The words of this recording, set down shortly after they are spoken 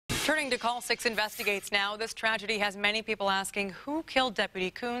Turning to Call 6 Investigates now, this tragedy has many people asking who killed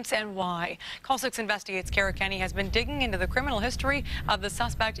Deputy Kuntz and why. Call 6 Investigates Kara Kenny has been digging into the criminal history of the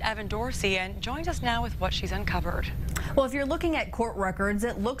suspect Evan Dorsey and joins us now with what she's uncovered. Well, if you're looking at court records,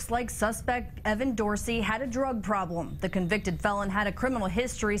 it looks like suspect Evan Dorsey had a drug problem. The convicted felon had a criminal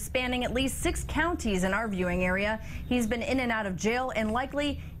history spanning at least 6 counties in our viewing area. He's been in and out of jail, and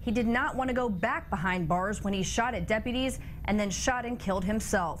likely he did not want to go back behind bars when he shot at deputies and then shot and killed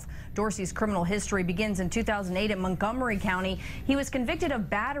himself. Dorsey's criminal history begins in 2008 in Montgomery County. He was convicted of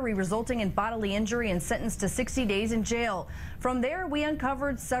battery resulting in bodily injury and sentenced to 60 days in jail. From there, we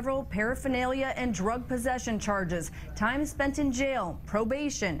uncovered several paraphernalia and drug possession charges, time spent in jail,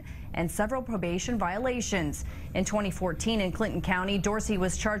 probation, and several probation violations. In 2014 in Clinton County, Dorsey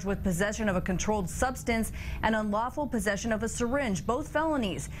was charged with possession of a controlled substance and unlawful possession of a syringe, both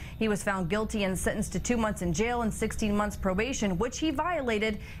felonies. He was found guilty and sentenced to 2 months in jail and 16 months probation, which he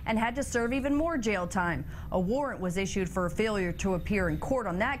violated and had to serve even more jail time. A warrant was issued for failure to appear in court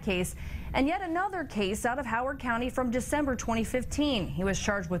on that case. And yet another case out of Howard County from December 2015. He was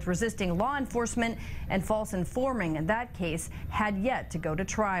charged with resisting law enforcement and false informing, and that case had yet to go to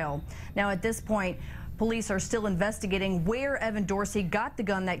trial. Now at this point, police are still investigating where Evan Dorsey got the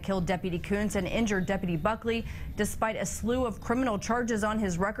gun that killed Deputy Kuntz and injured Deputy Buckley. Despite a slew of criminal charges on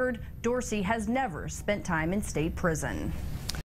his record, Dorsey has never spent time in state prison.